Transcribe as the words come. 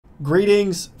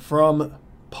Greetings from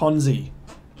Ponzi.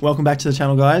 Welcome back to the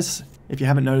channel, guys. If you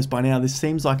haven't noticed by now, this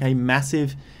seems like a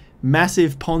massive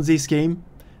Ponzi scheme,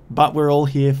 but we're all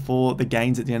here for the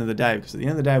gains at the end of the day, because at the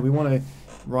end of the day, we want to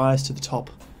rise to the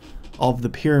top of the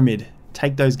pyramid,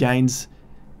 take those gains.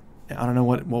 I don't know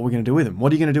what we're going to do with them.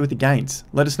 What are you going to do with the gains?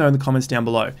 Let us know in the comments down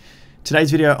below.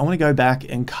 Today's video, I want to go back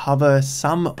and cover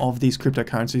some of these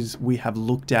cryptocurrencies we have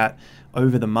looked at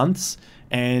over the months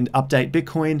and update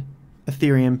Bitcoin,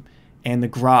 Ethereum, and the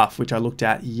graph, which I looked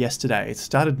at yesterday. It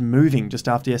started moving just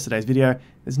after yesterday's video.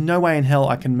 There's no way in hell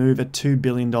I can move a $2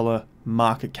 billion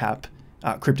market cap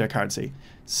cryptocurrency.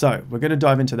 So we're going to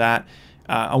dive into that.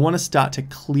 I want to start to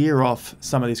clear off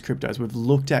some of these cryptos. We've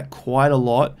looked at quite a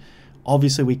lot.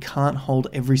 Obviously, we can't hold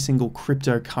every single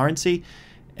cryptocurrency.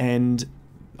 And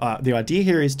the idea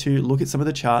here is to look at some of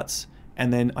the charts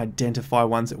and then identify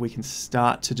ones that we can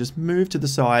start to just move to the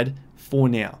side for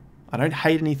now. I don't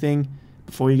hate anything.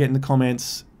 Before you get in the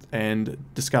comments and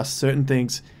discuss certain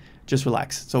things, just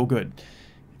relax. It's all good.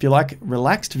 If you like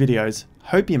relaxed videos,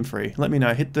 Hopium-Free, let me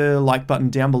know. Hit the like button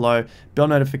down below, bell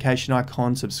notification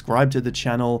icon, subscribe to the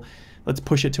channel. Let's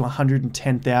push it to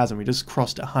 110,000. We just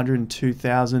crossed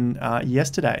 102,000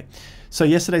 yesterday. So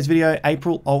yesterday's video,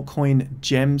 April altcoin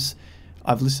gems.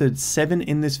 I've listed 7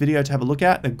 in this video to have a look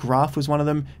at. The graph was one of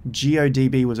them.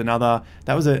 GeoDB was another.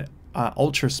 That was a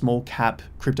ultra small cap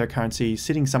cryptocurrency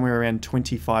sitting somewhere around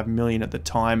 25 million at the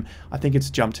time. I think it's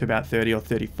jumped to about 30 or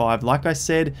 35. Like I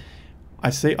said, I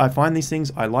find these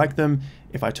things, I like them.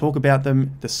 If I talk about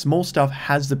them, the small stuff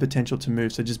has the potential to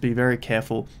move, so just be very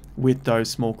careful with those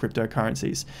small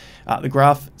cryptocurrencies. The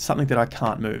graph, something that I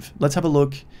can't move. Let's have a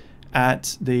look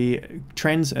at the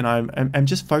trends, and I'm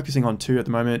just focusing on 2 at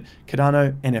the moment.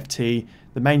 Cardano, NFT,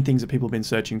 the main things that people have been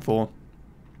searching for.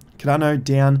 Cardano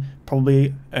down,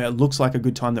 probably looks like a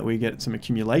good time that we get some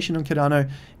accumulation on Cardano.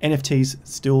 NFTs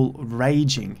still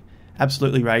raging,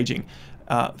 absolutely raging.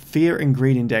 Fear and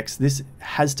greed index, this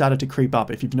has started to creep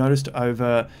up. If you've noticed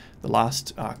over the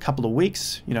last couple of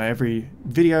weeks, you know, every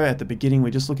video at the beginning, we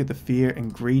just look at the fear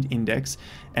and greed index,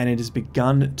 and it has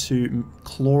begun to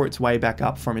claw its way back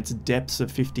up from its depths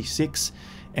of 56,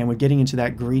 and we're getting into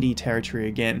that greedy territory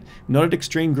again. Not at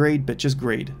extreme greed, but just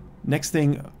greed. Next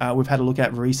thing we've had a look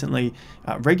at recently,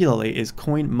 regularly, is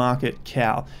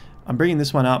CoinMarketCap. I'm bringing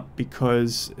this one up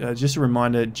because, just a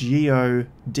reminder,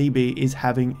 GeoDB is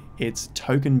having its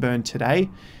token burn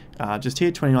today, just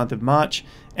here, 29th of March.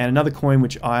 And another coin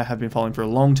which I have been following for a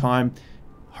long time,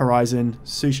 Horizon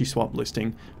Sushi Swap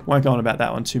listing. Won't go on about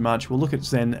that one too much. We'll look at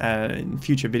Zen in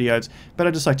future videos, but I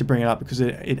just like to bring it up because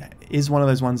it is one of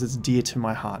those ones that's dear to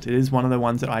my heart. It is one of the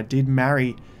ones that I did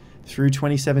marry through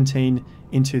 2017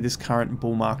 into this current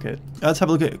bull market. Let's have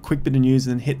a look at a quick bit of news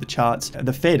and then hit the charts.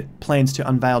 The Fed plans to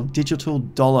unveil digital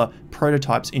dollar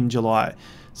prototypes in July.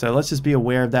 So let's just be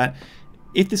aware of that.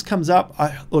 If this comes up,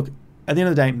 look, at the end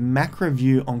of the day, macro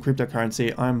view on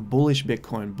cryptocurrency, I'm bullish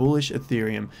Bitcoin, bullish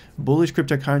Ethereum, bullish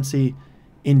cryptocurrency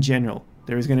in general.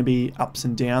 There is going to be ups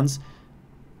and downs.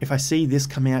 If I see this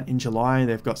come out in July,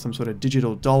 they've got some sort of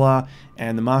digital dollar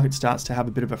and the market starts to have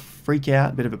a bit of a freak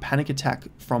out, a bit of a panic attack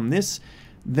from this,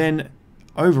 then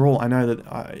overall, I know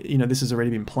that you know, this has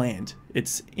already been planned.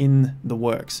 It's in the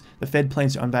works. The Fed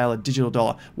plans to unveil a digital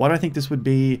dollar. Why do I think this would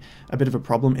be a bit of a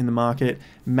problem in the market?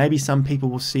 Maybe some people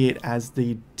will see it as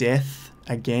the death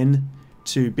again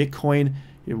to Bitcoin.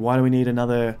 You know, why do we need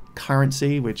another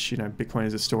currency, which, you know, Bitcoin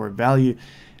is a store of value,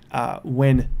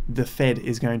 when the Fed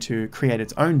is going to create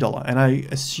its own dollar? And I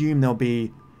assume there'll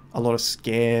be a lot of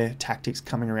scare tactics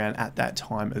coming around at that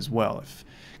time as well. If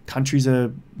countries are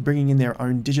bringing in their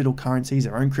own digital currencies,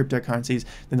 their own cryptocurrencies,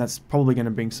 then that's probably going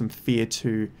to bring some fear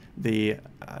to the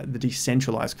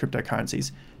decentralized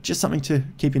cryptocurrencies. Just something to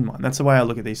keep in mind. That's the way I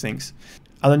look at these things.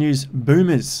 Other news,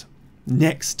 boomers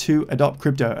next to adopt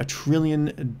crypto, $1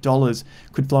 trillion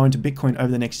could flow into Bitcoin over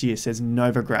the next year, says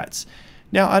Novogratz.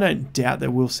 Now, I don't doubt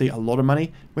that we'll see a lot of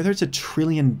money, whether it's $1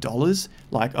 trillion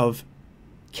like of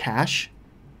cash,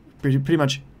 pretty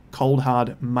much cold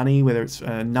hard money, whether it's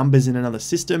numbers in another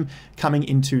system coming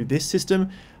into this system.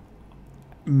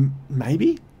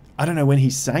 Maybe. I don't know when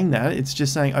he's saying that. It's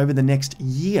just saying over the next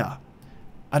year.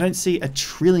 I don't see $1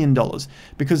 trillion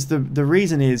because the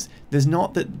reason is there's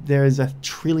not that there is $1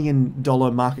 trillion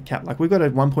market cap. Like, we've got a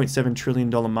 $1.7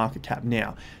 trillion market cap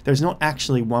now. There's not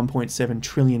actually $1.7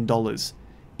 trillion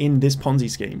in this Ponzi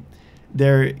scheme.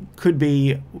 There could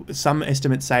be, some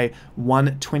estimates say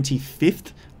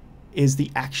 1/25th is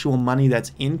the actual money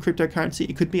that's in cryptocurrency.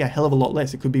 It could be a hell of a lot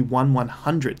less. It could be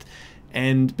 1/100th.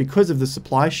 And because of the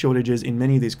supply shortages in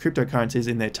many of these cryptocurrencies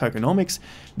in their tokenomics,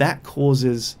 that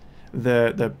causes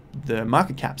the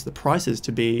market caps, the prices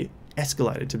to be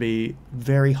escalated to be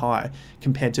very high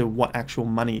compared to what actual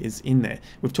money is in there.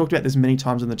 We've talked about this many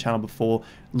times on the channel before,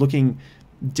 looking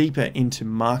deeper into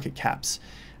market caps.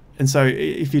 And so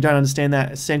if you don't understand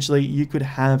that, essentially you could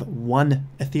have 1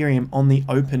 Ethereum on the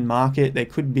open market. There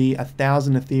could be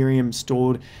 1,000 Ethereum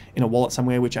stored in a wallet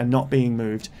somewhere which are not being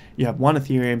moved. You have 1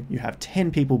 Ethereum, you have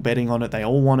 10 people betting on it. They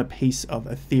all want a piece of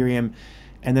Ethereum,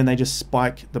 and then they just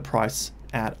spike the price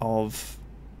out of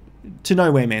to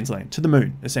nowhere man's land, to the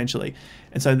moon, essentially.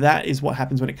 And so that is what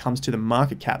happens when it comes to the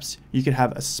market caps. You could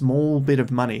have a small bit of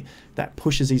money that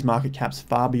pushes these market caps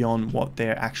far beyond what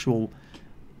their actual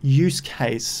use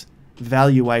case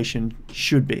valuation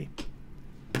should be.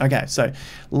 Okay, so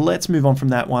let's move on from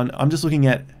that one. I'm just looking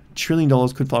at $1 trillion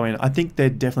could flow in. I think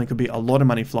there definitely could be a lot of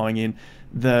money flowing in.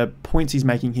 The points he's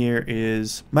making here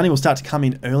is money will start to come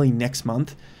in early next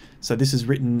month. So this is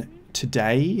written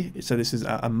today. So this is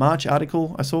a March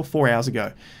article I saw 4 hours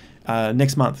ago.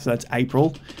 Next month, so that's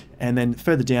April. And then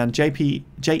further down,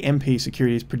 JMP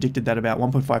Securities predicted that about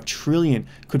 1.5 trillion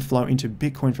could flow into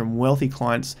Bitcoin from wealthy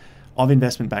clients of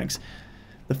investment banks.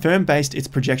 The firm based its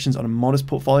projections on a modest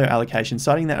portfolio allocation,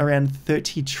 citing that around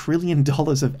 $30 trillion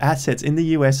of assets in the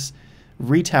US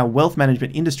retail wealth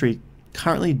management industry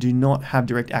currently do not have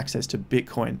direct access to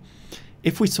Bitcoin.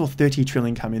 If we saw 30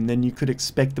 trillion come in, then you could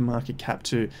expect the market cap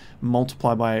to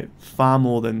multiply by far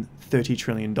more than $30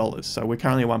 trillion. So we're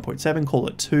currently at 1.7, call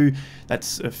it 2.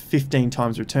 That's a 15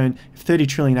 times return. If 30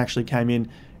 trillion actually came in,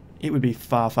 it would be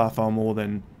far, far, far more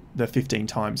than the 15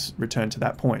 times return to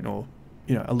that point, or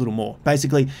a little more.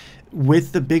 Basically,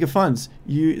 with the bigger funds,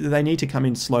 they need to come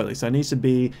in slowly. So it needs to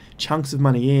be chunks of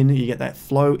money in. You get that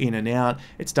flow in and out.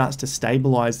 It starts to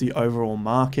stabilize the overall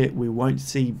market. We won't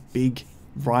see big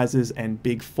rises and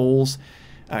big falls,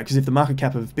 because if the market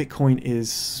cap of Bitcoin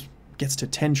gets to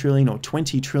 10 trillion or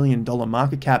 $20 trillion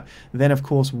market cap, then of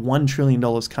course $1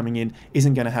 trillion coming in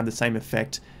isn't going to have the same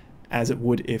effect as it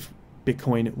would if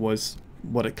Bitcoin was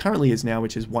what it currently is now,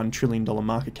 which is $1 trillion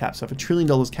market cap. So if $1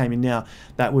 trillion came in now,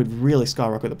 that would really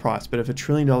skyrocket the price. But if $1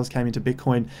 trillion came into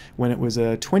Bitcoin when it was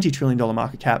a $20 trillion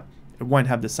market cap, it won't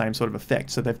have the same sort of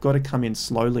effect. So they've got to come in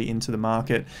slowly into the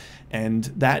market, and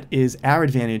that is our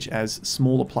advantage as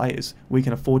smaller players. We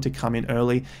can afford to come in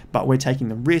early, but we're taking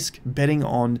the risk, betting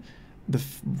on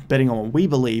what we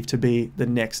believe to be the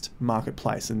next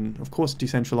marketplace. And of course,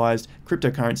 decentralized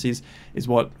cryptocurrencies is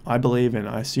what I believe, and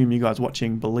I assume you guys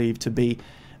watching believe to be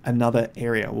another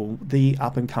area, or the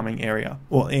up and coming area,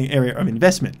 or area of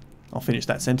investment. I'll finish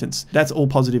that sentence. That's all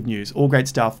positive news, all great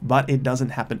stuff, but it doesn't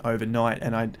happen overnight.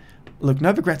 And look,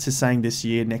 Novogratz is saying this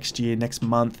year, next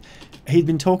month. He'd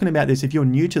been talking about this. If you're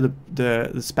new to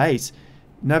the space,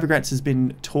 Novogratz has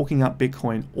been talking up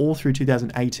Bitcoin all through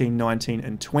 2018, 19,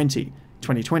 and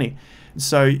 2020.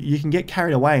 So you can get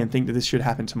carried away and think that this should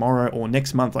happen tomorrow or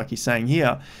next month, like he's saying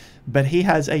here. But he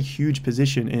has a huge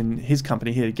position in his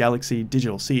company here, Galaxy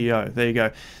Digital, CEO. There you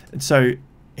go. So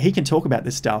he can talk about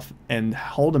this stuff and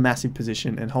hold a massive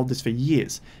position and hold this for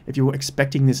years. If you're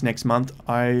expecting this next month,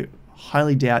 I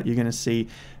highly doubt you're going to see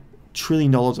 $1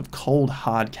 trillion of cold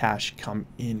hard cash come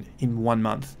in 1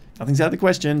 month. Nothing's out of the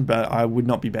question, but I would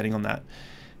not be betting on that.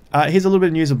 Here's a little bit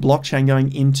of news of blockchain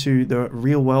going into the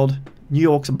real world. New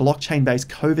York's blockchain-based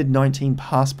COVID-19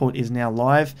 passport is now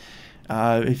live.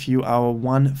 If you are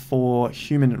one for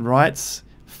human rights,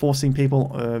 forcing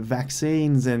people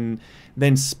vaccines and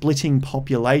then splitting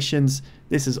populations,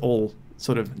 this is all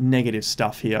sort of negative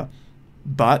stuff here.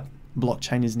 But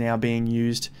blockchain is now being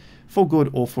used for good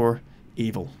or for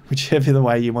evil, whichever the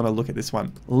way you want to look at this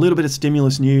one. A little bit of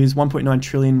stimulus news. 1.9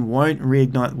 trillion won't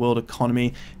reignite the world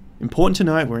economy. Important to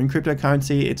note, we're in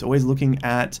cryptocurrency. It's always looking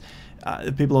at,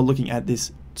 people are looking at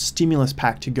this stimulus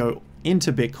pack to go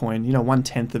into Bitcoin,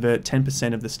 1/10 of it,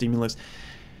 10% of the stimulus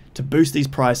to boost these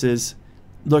prices.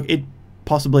 Look, it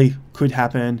possibly could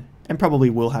happen and probably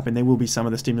will happen. There will be some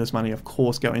of the stimulus money, of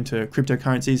course, go into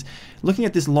cryptocurrencies. Looking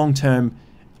at this long term,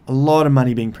 a lot of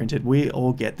money being printed. We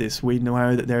all get this. We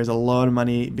know that there is a lot of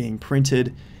money being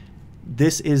printed.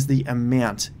 This is the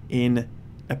amount in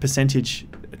a percentage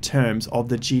terms of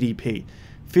the GDP.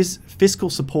 Fiscal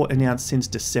support announced since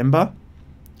December.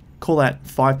 Call that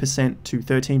 5% to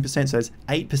 13%. So it's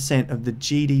 8% of the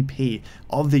GDP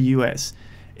of the US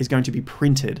is going to be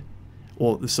printed,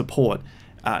 or the support,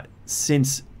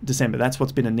 since December. That's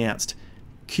what's been announced.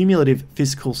 Cumulative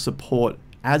fiscal support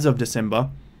as of December,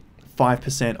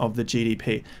 5% of the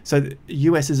GDP. So the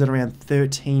US is at around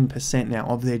 13% now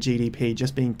of their GDP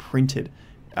just being printed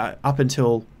up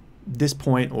until this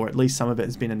point, or at least some of it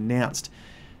has been announced.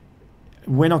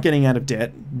 We're not getting out of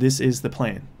debt. This is the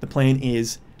plan. The plan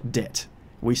is debt.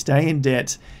 We stay in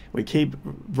debt. We keep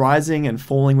rising and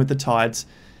falling with the tides.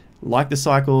 like the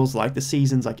cycles, like the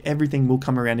seasons, like everything will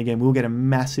come around again. We'll get a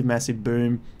massive, massive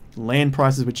boom. Land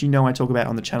prices, which you know I talk about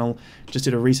on the channel. Just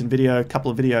did a recent video, a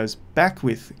couple of videos back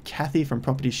with Kathy from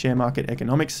Property Share Market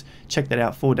Economics. Check that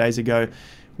out 4 days ago.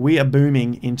 We are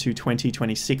booming into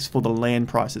 2026 for the land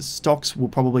prices. Stocks will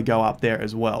probably go up there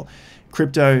as well.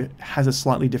 Crypto has a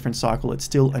slightly different cycle. It's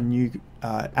still a new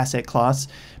asset class,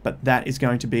 but that is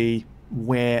going to be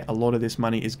where a lot of this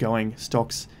money is going.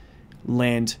 Stocks,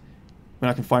 land. When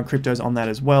I can find cryptos on that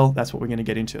as well, that's what we're going to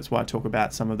get into. That's why I talk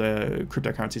about some of the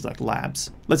cryptocurrencies like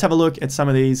labs. Let's have a look at some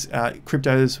of these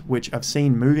cryptos which I've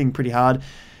seen moving pretty hard,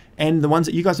 and the ones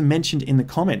that you guys have mentioned in the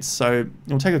comments. So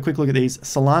we'll take a quick look at these.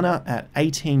 Solana at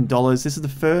 $18. This is the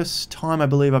first time I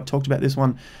believe I've talked about this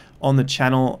one on the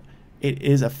channel. It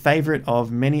is a favorite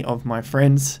of many of my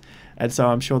friends, and so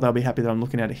I'm sure they'll be happy that I'm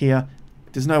looking at it here.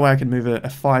 There's no way I can move a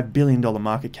 $5 billion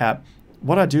market cap.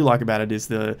 What I do like about it is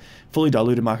the fully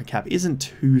diluted market cap isn't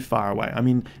too far away. I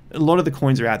mean, a lot of the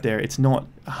coins are out there. It's not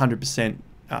 100%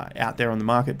 out there on the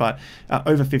market, but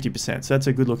over 50%. So that's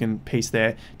a good looking piece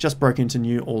there. Just broke into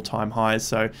new all-time highs.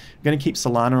 So I'm going to keep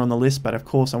Solana on the list, but of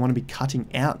course I want to be cutting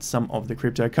out some of the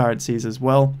cryptocurrencies as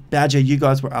well. Badger, you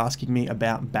guys were asking me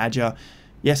about Badger.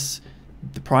 Yes,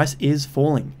 the price is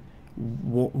falling.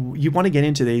 You want to get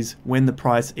into these when the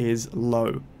price is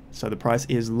low. So the price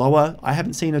is lower. I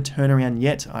haven't seen a turnaround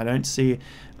yet. I don't see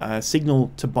a signal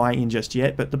to buy in just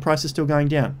yet, but the price is still going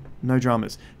down. No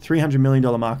dramas. $300 million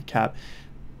market cap.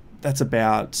 That's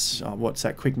about, what's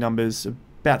that, quick numbers,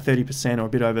 about 30% or a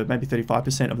bit over, maybe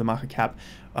 35% of the market cap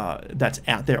that's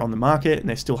out there on the market, and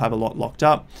they still have a lot locked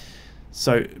up.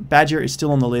 So Badger is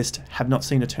still on the list. Have not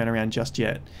seen a turnaround just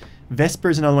yet. Vesper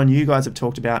is another one you guys have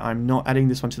talked about. I'm not adding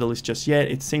this one to the list just yet.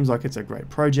 It seems like it's a great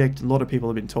project. A lot of people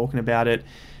have been talking about it.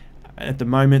 At the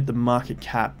moment, the market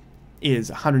cap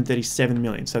is 137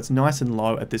 million, so it's nice and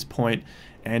low at this point.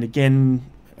 And again,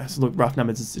 let's look rough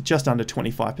numbers, it's just under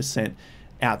 25%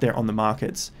 out there on the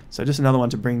markets. So just another one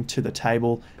to bring to the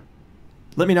table.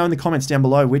 Let me know in the comments down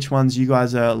below which ones you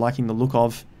guys are liking the look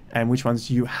of and which ones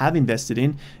you have invested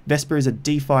in. Vesper is a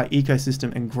DeFi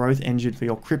ecosystem and growth engine for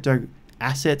your crypto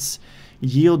assets.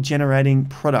 Yield generating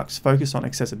products focused on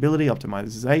accessibility,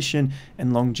 optimization,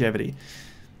 and longevity.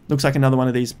 Looks like another one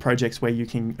of these projects where you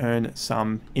can earn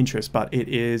some interest, but it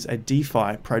is a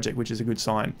DeFi project, which is a good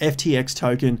sign. FTX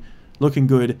token, looking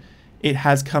good. It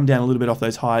has come down a little bit off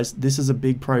those highs. This is a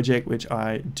big project, which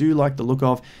I do like the look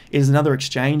of. It is another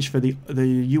exchange for the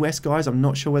US guys. I'm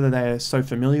not sure whether they are so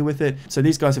familiar with it. So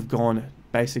these guys have gone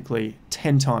basically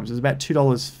 10 times. It was about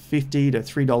 $2.50 to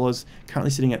 $3,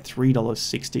 currently sitting at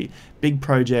 $3.60. Big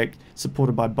project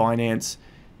supported by Binance.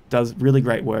 Does really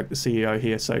great work, the CEO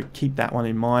here, so keep that one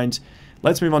in mind.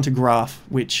 Let's move on to Graph,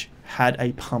 which had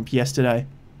a pump yesterday.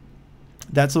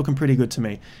 That's looking pretty good to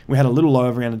me. We had a little low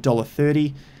of around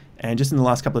 $1.30, and just in the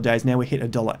last couple of days now we hit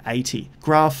 $1.80.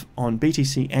 Graph on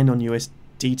BTC and on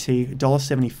USDT,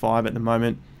 $1.75 at the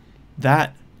moment.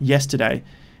 That yesterday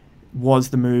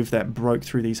was the move that broke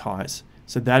through these highs.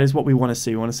 So that is what we want to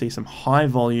see. We want to see some high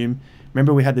volume.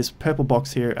 Remember, we had this purple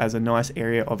box here as a nice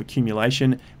area of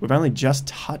accumulation. We've only just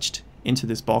touched into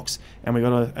this box and we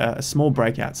got a small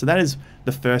breakout. So that is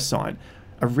the first sign.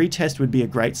 A retest would be a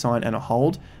great sign and a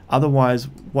hold. Otherwise,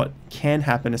 what can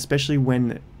happen, especially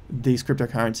when these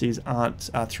cryptocurrencies aren't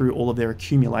through all of their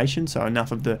accumulation, so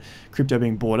enough of the crypto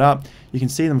being bought up, you can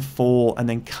see them fall and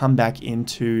then come back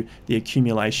into the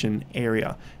accumulation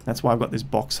area. That's why I've got this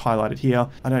box highlighted here.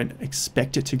 I don't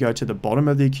expect it to go to the bottom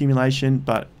of the accumulation,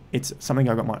 but it's something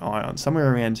I've got my eye on.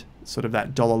 Somewhere around sort of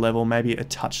that dollar level, maybe a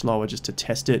touch lower just to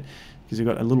test it, because you've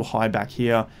got a little high back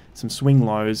here, some swing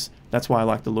lows. That's why I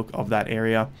like the look of that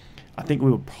area. I think we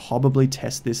will probably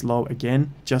test this low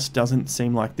again. Just doesn't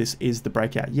seem like this is the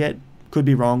breakout yet. Could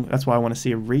be wrong. That's why I want to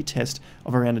see a retest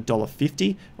of around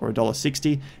 $1.50 or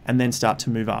 $1.60 and then start to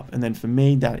move up. And then for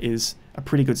me, that is a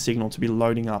pretty good signal to be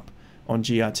loading up on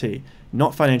GRT.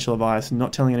 Not financial advice,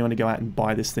 not telling anyone to go out and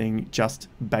buy this thing, just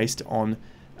based on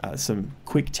some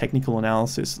quick technical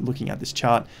analysis looking at this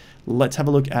chart. Let's have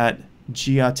a look at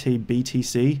GRT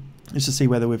BTC just to see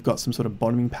whether we've got some sort of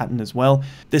bottoming pattern as well.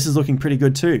 This is looking pretty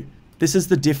good too. This is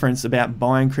the difference about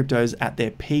buying cryptos at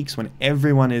their peaks when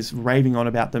everyone is raving on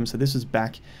about them. So this was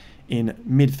back in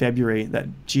mid-February that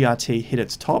GRT hit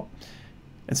its top.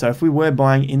 And so if we were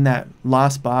buying in that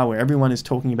last bar where everyone is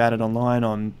talking about it online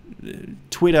on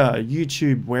Twitter,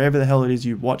 YouTube, wherever the hell it is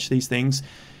you watch these things,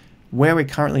 where we're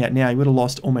currently at now, you would have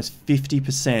lost almost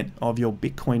 50% of your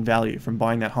Bitcoin value from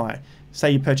buying that high.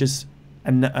 Say you purchase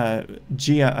and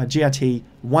GRT,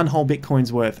 one whole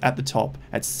Bitcoin's worth at the top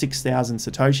at 6,000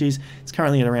 Satoshis. It's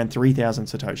currently at around 3,000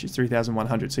 Satoshis,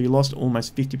 3,100. So you lost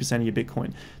almost 50% of your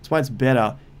Bitcoin. That's why it's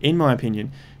better, in my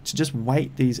opinion, to just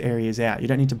wait these areas out. You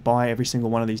don't need to buy every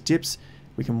single one of these dips.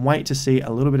 We can wait to see a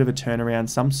little bit of a turnaround,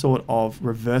 some sort of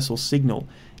reversal signal,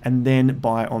 and then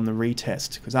buy on the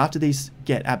retest. Because after these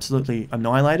get absolutely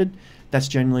annihilated, that's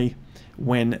generally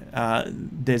when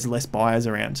there's less buyers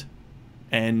around.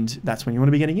 And that's when you want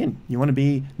to be getting in. You want to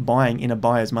be buying in a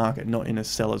buyer's market, not in a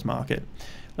seller's market.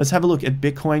 Let's have a look at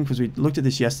Bitcoin, because we looked at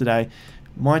this yesterday.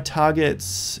 My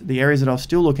targets, the areas that I was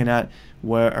still looking at,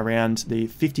 were around the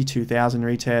 52,000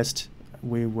 retest.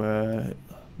 We were,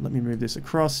 let me move this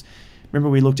across. Remember,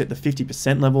 we looked at the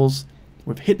 50% levels.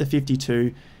 We've hit the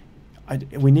 52.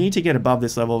 We need to get above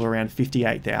this level of around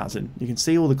 58,000. You can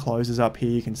see all the closes up here.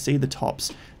 You can see the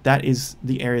tops. That is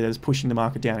the area that is pushing the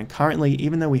market down. And currently,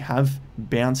 even though we have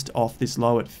bounced off this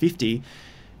low at 50,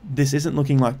 this isn't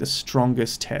looking like the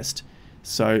strongest test.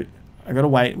 So I got to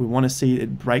wait. We want to see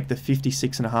it break the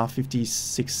 56.5,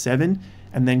 56.7,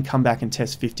 and then come back and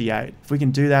test 58. If we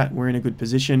can do that, we're in a good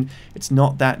position. It's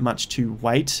not that much to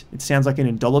wait. It sounds like it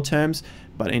in dollar terms,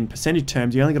 but in percentage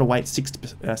terms, you only got to wait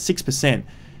 6%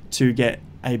 to get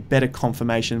a better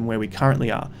confirmation where we currently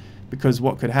are. Because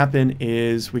what could happen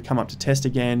is we come up to test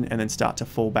again and then start to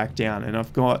fall back down. And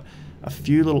I've got a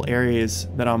few little areas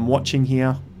that I'm watching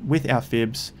here with our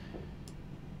fibs.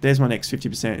 There's my next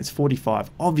 50%. It's 45.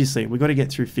 Obviously, we've got to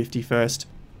get through 50 first.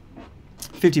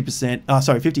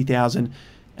 50,000,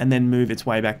 and then move its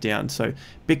way back down. So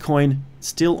Bitcoin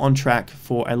still on track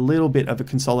for a little bit of a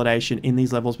consolidation in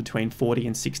these levels between 40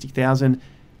 and 60,000.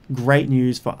 Great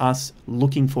news for us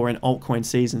looking for an altcoin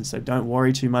season, so don't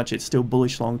worry too much. It's still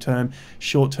bullish long term.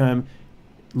 Short term,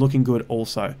 looking good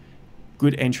also.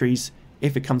 Good entries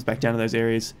if it comes back down to those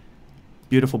areas.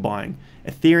 Beautiful buying.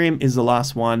 Ethereum is the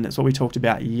last one. That's what we talked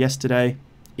about yesterday.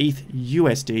 ETH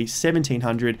USD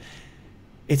 1700.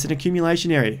 It's an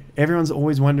accumulation area. Everyone's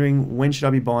always wondering, when should I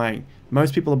be buying?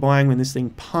 Most people are buying when this thing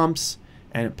pumps,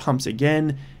 and it pumps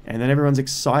again, and then everyone's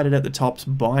excited at the tops,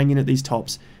 buying in at these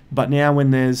tops. But now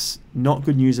when there's not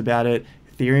good news about it,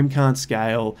 Ethereum can't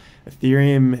scale,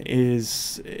 Ethereum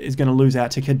is going to lose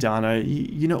out to Cardano,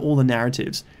 you know all the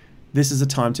narratives. This is a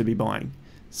time to be buying.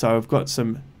 So I've got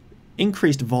some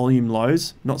increased volume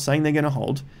lows, not saying they're going to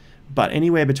hold, but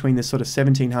anywhere between this sort of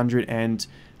 1700 and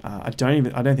I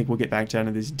don't think we'll get back down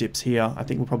to these dips here. I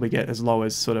think we'll probably get as low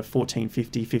as sort of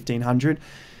 1450, 1500.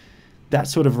 That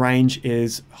sort of range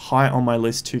is high on my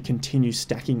list to continue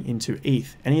stacking into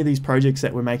ETH. Any of these projects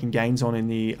that we're making gains on in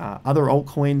the other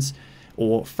altcoins,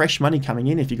 or fresh money coming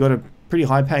in, if you've got a pretty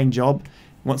high paying job,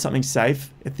 want something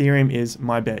safe, Ethereum is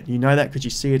my bet. You know that because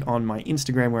you see it on my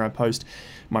Instagram, where I post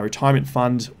my retirement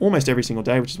fund almost every single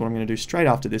day, which is what I'm going to do straight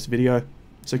after this video.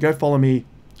 So go follow me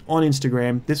on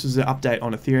Instagram. This was an update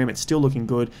on Ethereum. It's still looking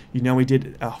good. You know, we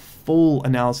did a full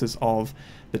analysis of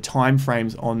the time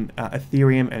frames on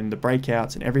Ethereum and the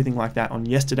breakouts and everything like that on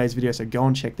yesterday's video, so go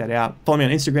and check that out. Follow me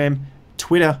on Instagram.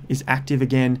 Twitter is active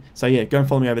again, so yeah, go and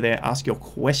follow me over there. Ask your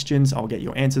questions. I'll get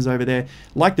your answers over there.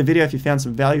 Like the video if you found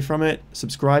some value from it.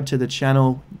 Subscribe to the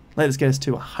channel. Let us get us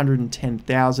to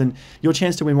 110,000. Your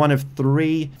chance to win one of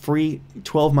 3 free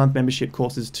 12-month membership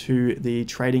courses to the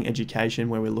trading education,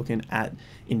 where we're looking at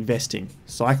investing,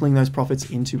 cycling those profits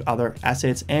into other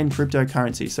assets and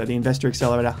cryptocurrency. So the Investor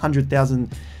Accelerator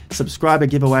 100,000 subscriber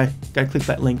giveaway. Go click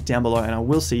that link down below, and I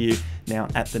will see you now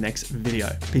at the next video.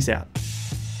 Peace out.